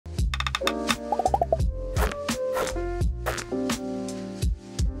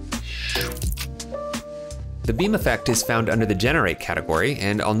The beam effect is found under the generate category,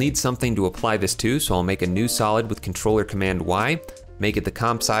 and I'll need something to apply this to, so I'll make a new solid with controller command Y, make it the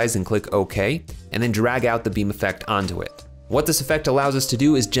comp size and click OK, and then drag out the beam effect onto it. What this effect allows us to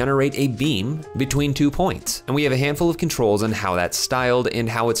do is generate a beam between 2 points, and we have a handful of controls on how that's styled and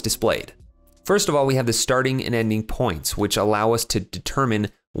how it's displayed. First of all, we have the starting and ending points, which allow us to determine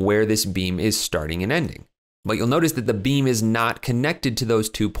where this beam is starting and ending. But you'll notice that the beam is not connected to those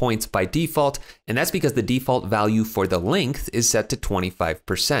 2 points by default, and that's because the default value for the length is set to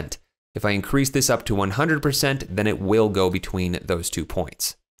 25%. If I increase this up to 100%, then it will go between those 2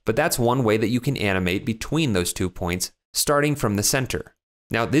 points. But that's one way that you can animate between those 2 points, starting from the center.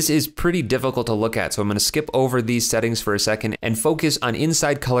 Now, this is pretty difficult to look at, so I'm going to skip over these settings for a second and focus on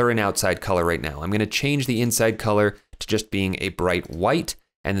inside color and outside color right now. I'm going to change the inside color to just being a bright white,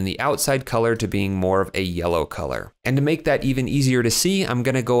 and then the outside color to being more of a yellow color. And to make that even easier to see, I'm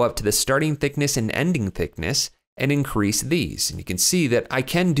going to go up to the starting thickness and ending thickness and increase these. And you can see that I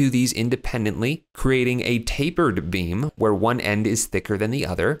can do these independently, creating a tapered beam where one end is thicker than the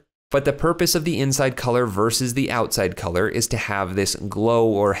other. But the purpose of the inside color versus the outside color is to have this glow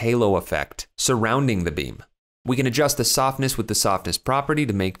or halo effect surrounding the beam. We can adjust the softness with the softness property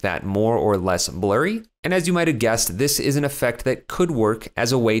to make that more or less blurry. And as you might have guessed, this is an effect that could work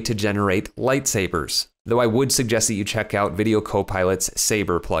as a way to generate lightsabers. Though I would suggest that you check out Video Copilot's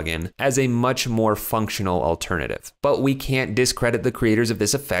Saber plugin as a much more functional alternative. But we can't discredit the creators of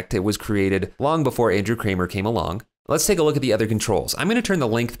this effect. It was created long before Andrew Kramer came along. Let's take a look at the other controls. I'm going to turn the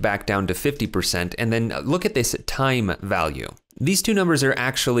length back down to 50% and then look at this time value. These two numbers are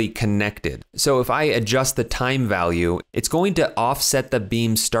actually connected. So if I adjust the time value, it's going to offset the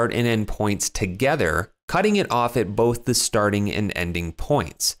beam's start and end points together, cutting it off at both the starting and ending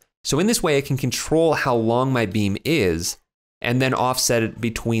points. So in this way, I can control how long my beam is and then offset it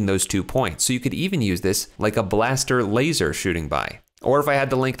between those 2 points. So you could even use this like a blaster laser shooting by. Or if I had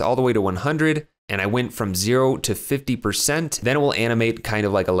the length all the way to 100 and I went from 0 to 50%, then it will animate kind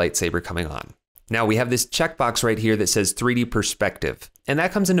of like a lightsaber coming on. Now we have this checkbox right here that says 3D perspective, and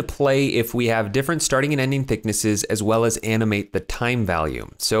that comes into play if we have different starting and ending thicknesses as well as animate the time value.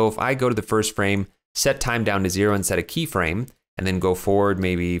 So if I go to the first frame, set time down to 0 and set a keyframe, and then go forward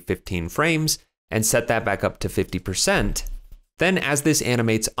maybe 15 frames and set that back up to 50%, then as this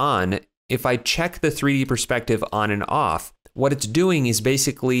animates on, if I check the 3D perspective on and off, what it's doing is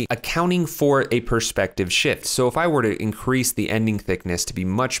basically accounting for a perspective shift. So if I were to increase the ending thickness to be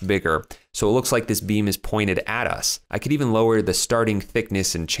much bigger, so it looks like this beam is pointed at us, I could even lower the starting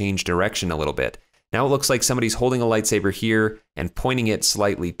thickness and change direction a little bit. Now it looks like somebody's holding a lightsaber here and pointing it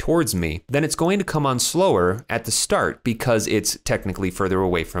slightly towards me. Then it's going to come on slower at the start because it's technically further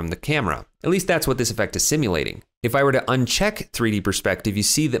away from the camera. At least that's what this effect is simulating. If I were to uncheck 3D perspective, you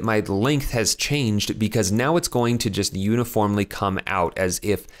see that my length has changed because now it's going to just uniformly come out as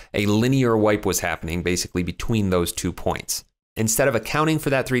if a linear wipe was happening basically between those 2 points. Instead of accounting for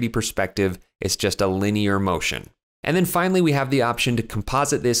that 3D perspective, it's just a linear motion. And then finally, we have the option to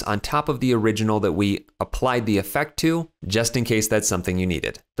composite this on top of the original that we applied the effect to, just in case that's something you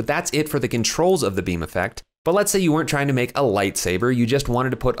needed. But that's it for the controls of the beam effect. But let's say you weren't trying to make a lightsaber, you just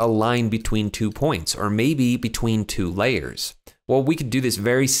wanted to put a line between 2 points, or maybe between 2 layers. Well, we could do this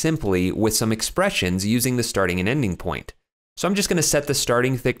very simply with some expressions using the starting and ending point. So I'm just going to set the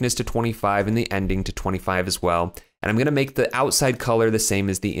starting thickness to 25 and the ending to 25 as well. And I'm going to make the outside color the same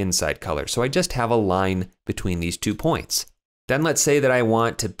as the inside color. So I just have a line between these 2 points. Then let's say that I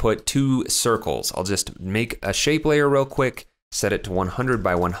want to put 2 circles. I'll just make a shape layer real quick, set it to 100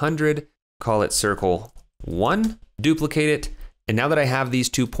 by 100, call it circle 1, duplicate it. And now that I have these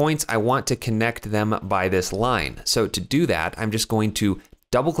 2 points, I want to connect them by this line. So to do that, I'm just going to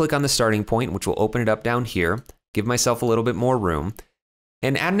double click on the starting point, which will open it up down here, give myself a little bit more room,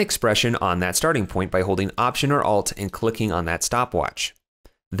 and add an expression on that starting point by holding Option or Alt and clicking on that stopwatch.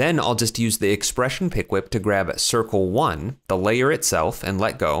 Then I'll just use the expression pick whip to grab circle 1, the layer itself, and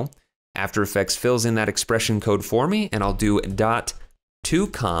let go. After Effects fills in that expression code for me, and I'll do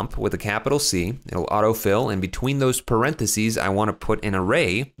 .toComp with a capital C. It'll autofill, and between those parentheses, I want to put an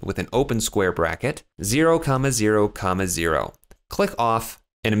array with an open square bracket, 0, 0, 0. Click off.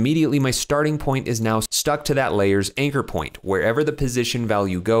 And immediately my starting point is now stuck to that layer's anchor point. Wherever the position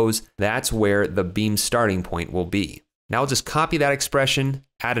value goes, that's where the beam starting point will be. Now I'll just copy that expression,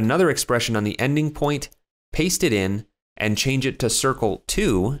 add another expression on the ending point, paste it in, and change it to circle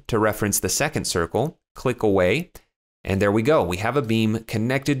 2 to reference the second circle, click away, and there we go. We have a beam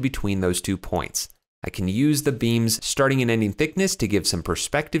connected between those 2 points. I can use the beam's starting and ending thickness to give some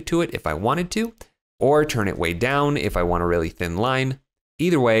perspective to it if I wanted to, or turn it way down if I want a really thin line.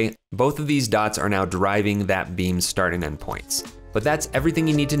 Either way, both of these dots are now deriving that beam's start and end points. But that's everything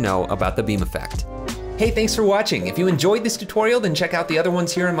you need to know about the beam effect. Hey, thanks for watching. If you enjoyed this tutorial, then check out the other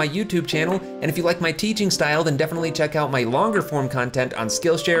ones here on my YouTube channel. And if you like my teaching style, then definitely check out my longer form content on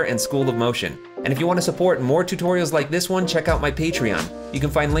Skillshare and School of Motion. And if you want to support more tutorials like this one, check out my Patreon. You can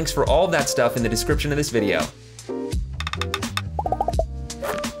find links for all of that stuff in the description of this video.